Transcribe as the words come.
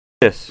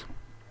this,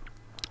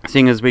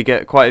 seeing as we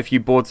get quite a few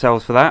board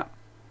sales for that,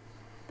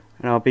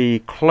 and I'll be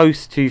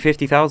close to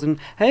 50,000.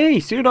 Hey,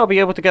 soon I'll be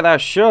able to get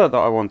that shirt that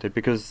I wanted,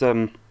 because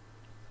I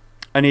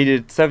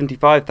needed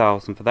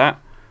 75,000 for that,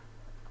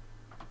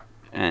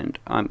 and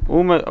I'm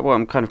almost, well,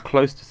 I'm kind of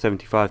close to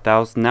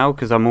 75,000 now,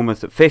 because I'm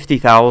almost at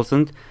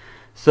 50,000,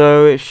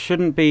 so it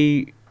shouldn't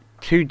be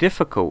too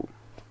difficult,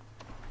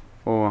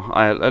 or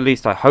at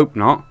least I hope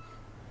not.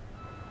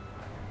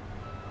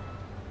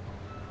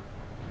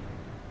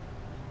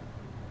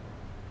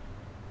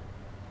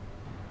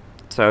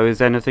 So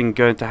is anything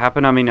going to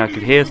happen? I mean, I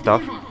could hear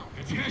stuff.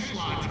 It's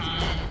Heshla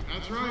time.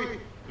 That's right.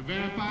 The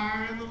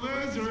vampire and the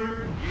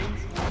lizard.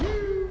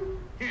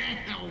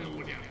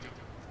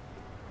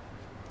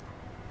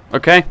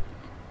 Okay,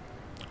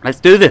 let's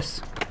do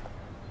this.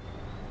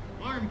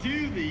 Welcome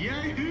to the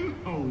Yahoo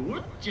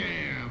What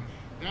Jam.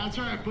 That's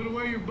right. Put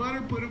away your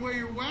butter, put away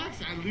your wax.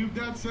 I lubed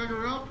that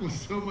sucker up with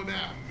some of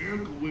that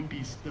Miracle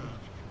Whippy stuff.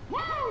 Woo!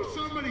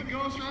 Somebody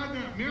ghost ride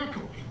that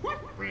Miracle Whip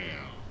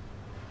rail.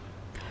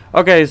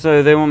 Okay,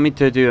 so they want me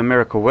to do a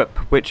Miracle Whip,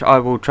 which I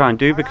will try and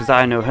do because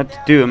I know how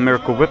to do a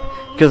Miracle Whip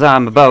because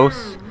I'm a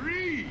boss.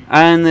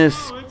 And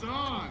this,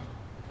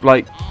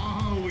 like,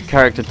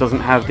 character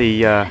doesn't have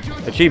the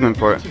achievement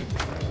for it.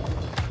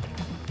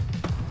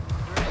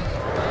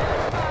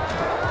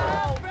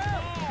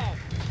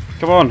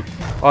 Come on.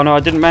 Oh no,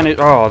 I didn't manage.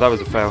 Oh, that was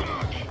a fail.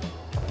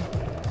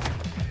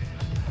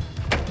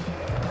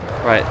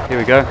 Right, here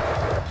we go.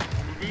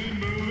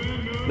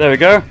 There we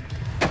go.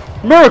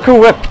 Miracle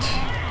Whipped!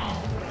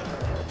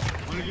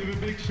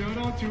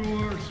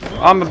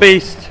 I'm a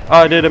beast.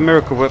 I did a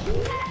Miracle Whip.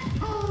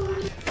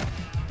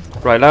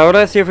 Right, now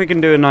let's see if we can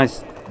do a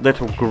nice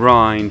little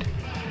grind.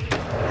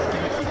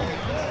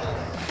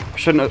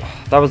 Shouldn't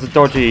have, that was a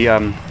dodgy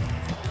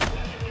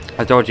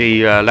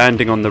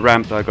landing on the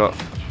ramp that I got.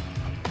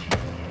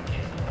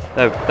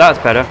 There, that's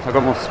better. I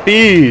got more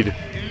speed.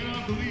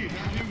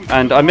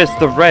 And I missed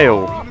the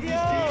rail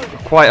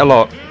quite a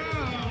lot.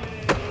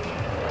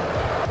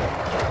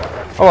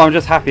 Oh, I'm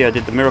just happy I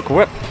did the Miracle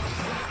Whip.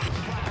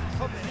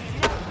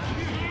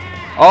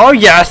 Oh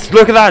yes,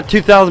 look at that,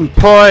 2,000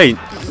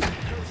 points.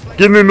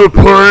 Give me my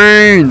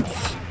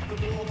points.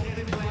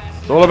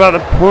 It's all about the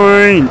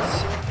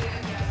points.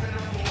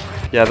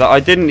 Yeah, that I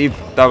didn't even,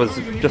 that was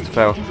just a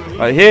fail.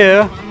 Right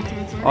here,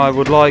 I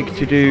would like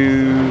to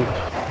do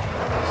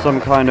some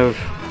kind of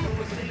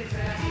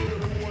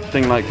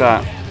thing like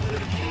that.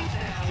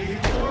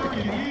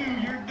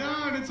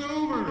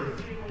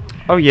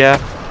 Oh yeah.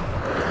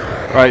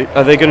 Right,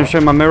 are they going to show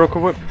my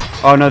Miracle Whip?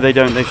 Oh no, they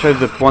don't. They show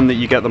the one that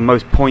you get the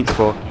most points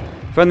for.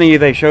 If only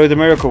they show the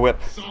Miracle Whip.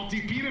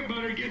 Salty peanut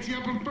butter gets you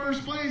up in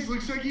first place.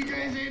 Looks like you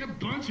guys ate a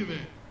bunch of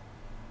it.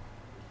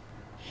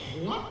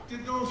 What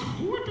did those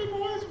whipping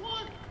boys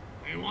want?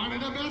 They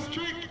wanted a best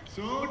trick,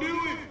 so do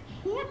it.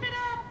 Whip it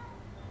up.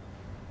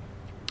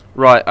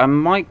 Right, I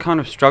might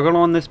kind of struggle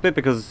on this bit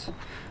because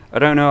I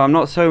don't know. I'm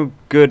not so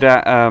good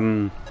at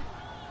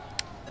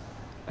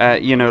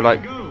you know,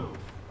 like.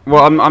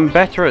 Well, I'm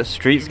better at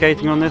street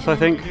skating on this, I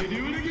think.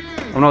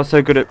 I'm not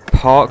so good at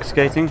park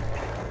skating,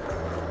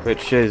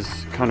 which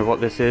is kind of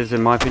what this is,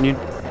 in my opinion.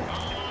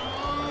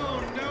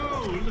 Oh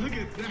no! Look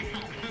at that.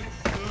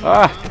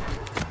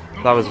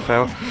 Ah, that was a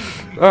fail.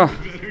 Oh.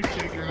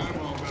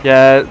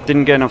 Yeah,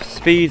 didn't get enough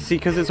speed. See,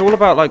 because it's all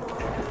about like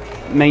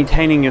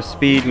maintaining your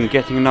speed and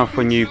getting enough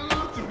when you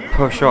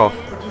push off.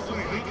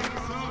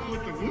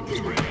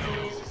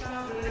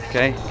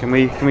 Okay, can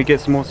we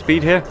get some more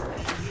speed here?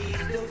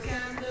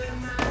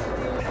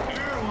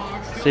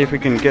 See if we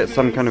can get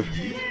some kind of.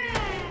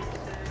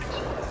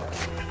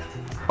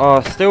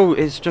 Oh, still,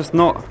 it's just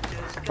not.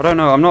 I don't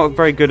know. I'm not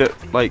very good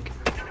at like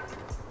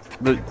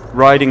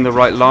riding the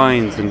right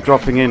lines and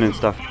dropping in and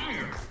stuff.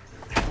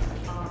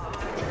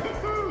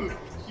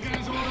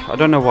 I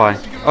don't know why.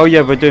 Oh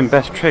yeah, we're doing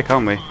best trick,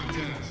 aren't we?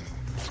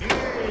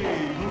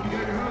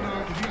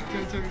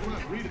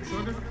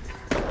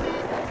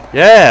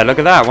 Yeah, look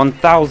at that,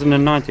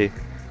 1,090.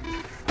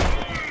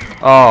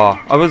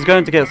 Oh, I was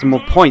going to get some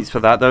more points for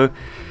that though.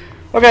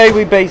 Okay,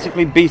 we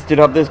basically beasted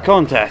up this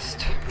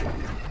contest.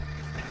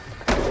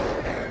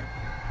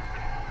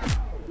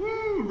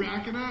 Woo,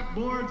 racking up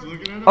boards,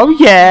 looking at Oh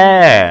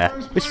yeah,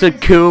 it's so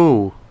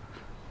cool.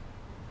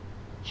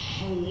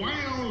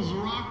 Whales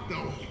rock the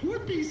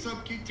whippy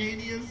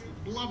subcutaneous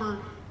blubber.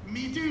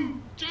 Me too,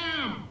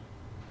 jam.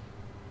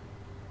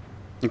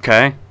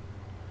 Okay.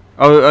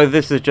 Oh,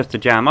 this is just a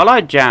jam. I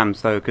like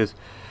jams though, because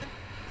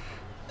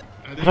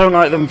I don't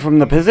like them from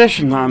the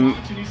position that I'm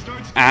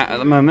at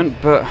the moment,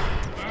 but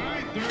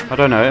I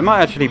don't know, it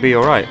might actually be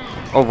alright.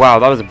 Oh wow,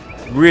 that was a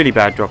really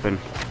bad drop in.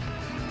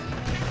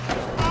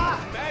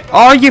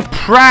 Oh, you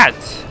prat!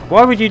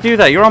 Why would you do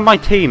that? You're on my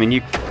team and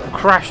you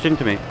crashed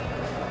into me.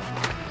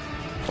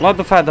 I like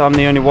the fact that I'm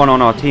the only one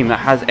on our team that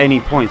has any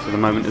points at the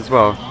moment as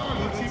well,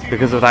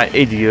 because of that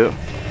idiot.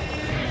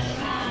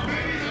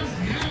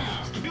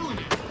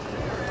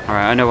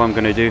 Alright, I know what I'm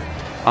going to do.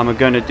 I'm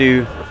going to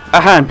do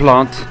a hand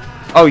plant.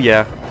 Oh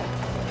yeah.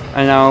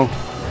 And now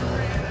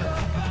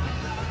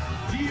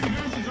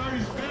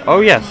Oh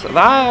yes,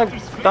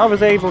 that I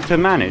was able to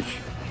manage.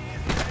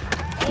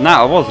 And that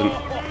I wasn't.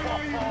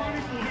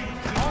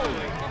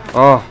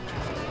 Oh.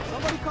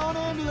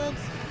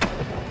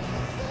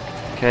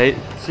 Okay,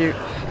 see,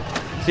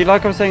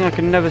 like I was saying, I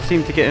can never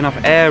seem to get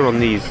enough air on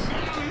these,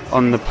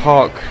 on the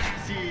park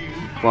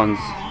ones.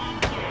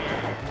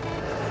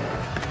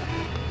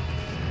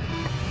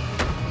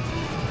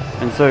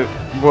 And so,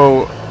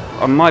 well,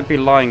 I might be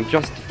lying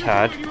just a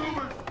tad.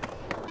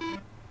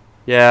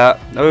 Yeah,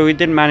 no, we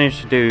didn't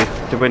manage to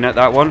win at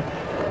that one.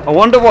 I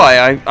wonder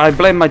why. I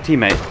blame my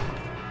teammate.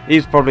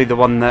 He's probably the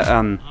one that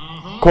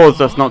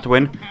caused us not to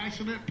win.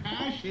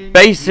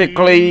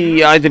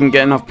 Basically, I didn't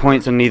get enough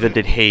points and neither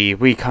did he.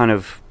 We kind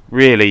of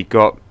really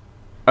got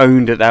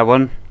owned at that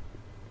one.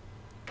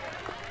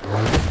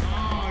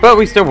 But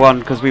we still won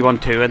because we won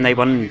 2 and they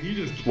won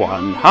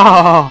 1.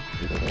 Ha!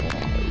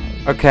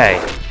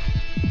 Okay.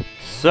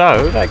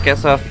 So, that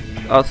gets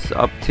us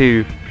up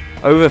to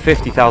over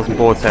 50,000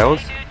 board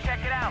sales. Check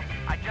it out.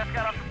 I just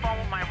got off the phone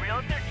with my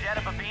realtor,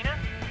 Jetta Babina,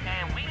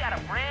 and we got a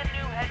brand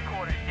new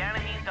headquarters down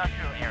in the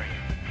industrial area.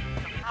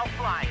 I'll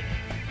fly it.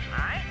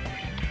 Alright?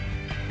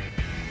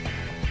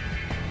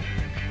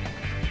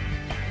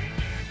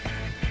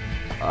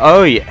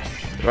 Oh yes.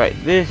 Right,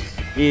 this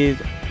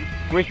is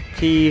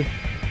pretty,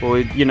 well,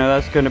 you know,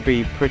 that's going to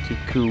be pretty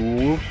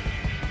cool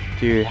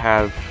to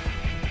have,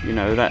 you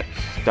know, that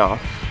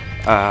stuff.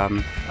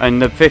 And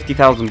the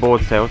 50,000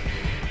 board sales.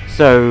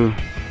 So,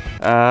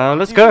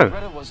 let's go.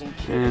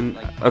 And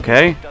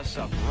okay.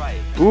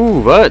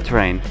 Ooh, vert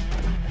terrain.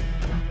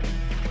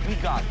 We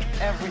got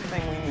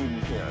everything we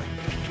need here.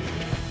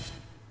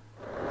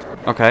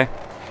 Okay.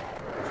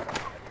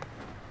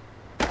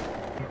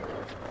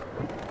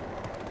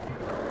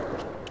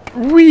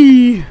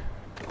 Whee!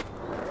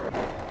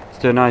 Let's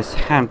do a nice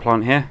hand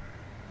plant here.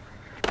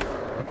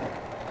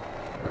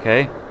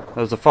 Okay, that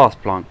was a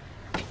fast plant.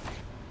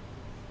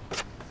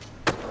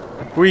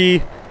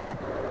 Whee!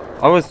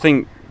 I always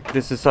think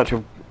this is such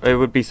a, it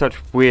would be such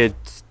weird,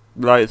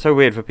 like, it's so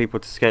weird for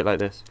people to skate like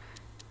this.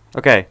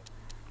 Okay.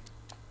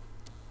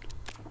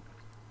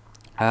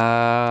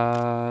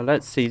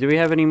 Let's see, do we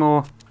have any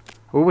more?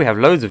 Oh, we have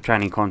loads of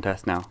training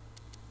contests now.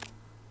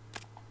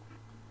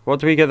 What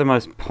do we get the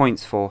most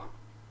points for?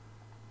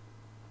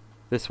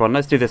 This one,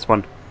 let's do this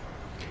one.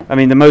 I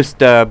mean, the most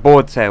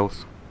board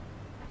sales.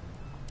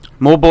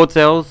 More board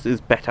sales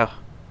is better.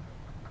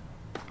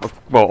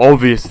 Well,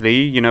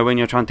 obviously, you know, when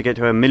you're trying to get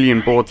to 1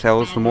 million board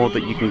sales, the more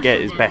that you can get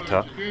is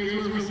better.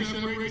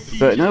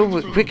 But no,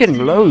 we're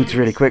getting loads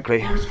really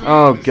quickly.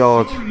 Oh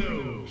god.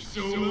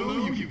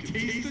 Solo, you can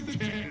taste the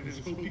tetanus.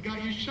 Hope you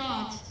got your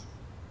shots.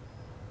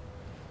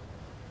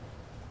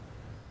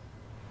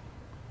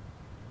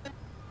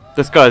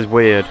 This guy's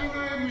weird.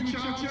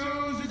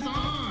 Muchachos, it's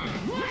on.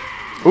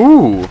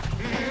 Ooh!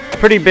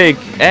 Pretty big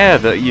air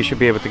that you should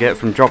be able to get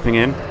from dropping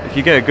in. If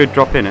you get a good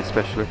drop in,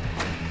 especially.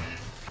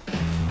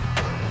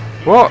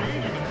 What?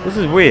 This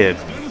is weird.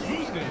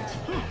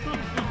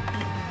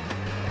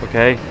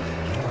 Okay.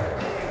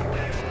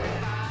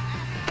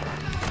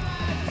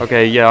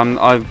 Okay, yeah,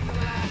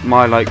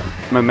 my like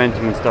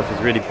momentum and stuff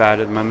is really bad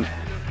at the moment.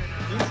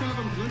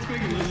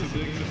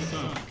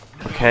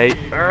 Okay,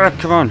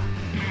 come on.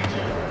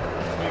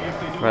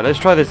 Right, let's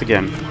try this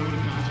again.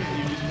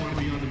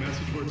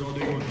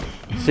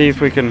 See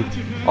if we can.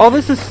 Oh,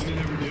 this is.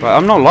 Right,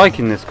 I'm not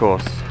liking this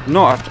course.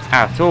 Not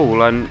at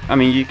all. And I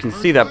mean, you can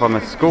see that by my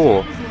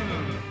score.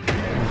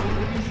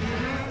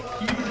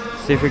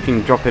 See if we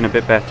can drop in a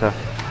bit better.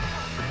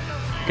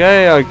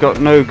 Okay, I got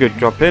no good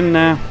drop in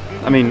there.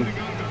 I mean,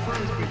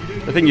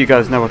 I think you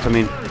guys know what I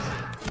mean.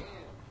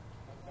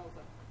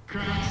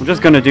 I'm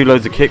just going to do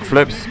loads of kick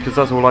flips because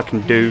that's all I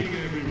can do.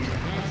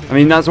 I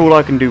mean, that's all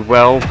I can do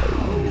well.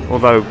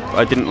 Although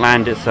I didn't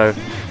land it, so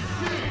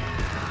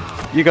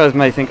you guys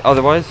may think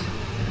otherwise.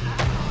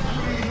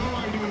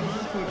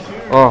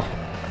 Oh.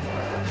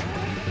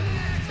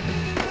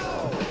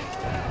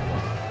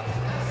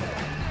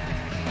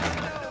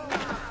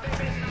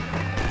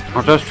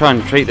 I'll just try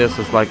and treat this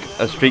as like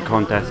a street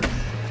contest,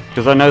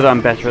 because I know that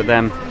I'm better at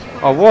them.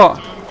 Oh,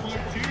 what?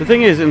 The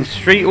thing is, in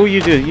street, all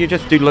you do, you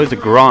just do loads of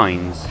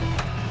grinds.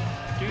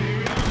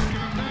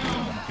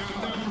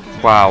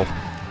 Wow.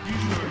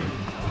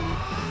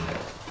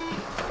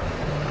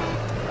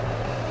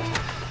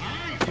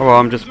 Oh, well,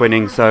 I'm just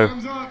winning, so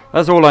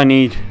that's all I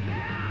need.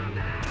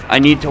 I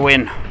need to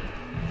win.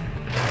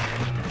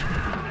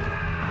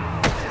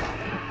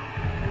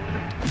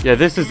 Yeah,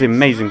 this is the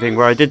amazing thing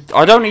where I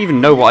don't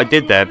even know what I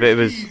did there, but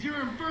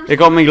it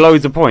got me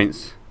loads of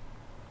points.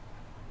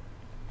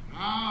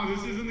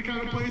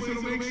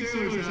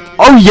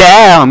 Oh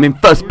yeah, I'm in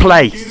first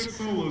place.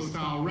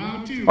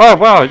 Oh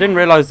wow, I didn't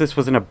realize this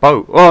was in a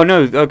boat. Oh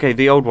no, okay,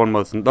 the old one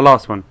wasn't, the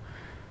last one.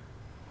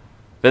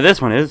 But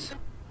this one is.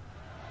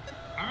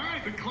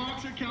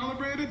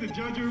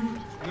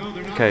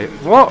 Okay,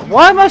 what?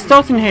 Why am I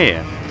starting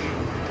here?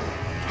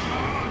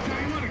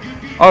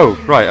 Oh,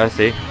 right, I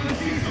see.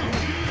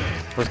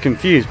 I was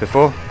confused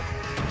before.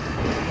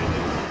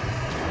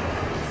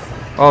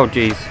 Oh,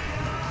 jeez.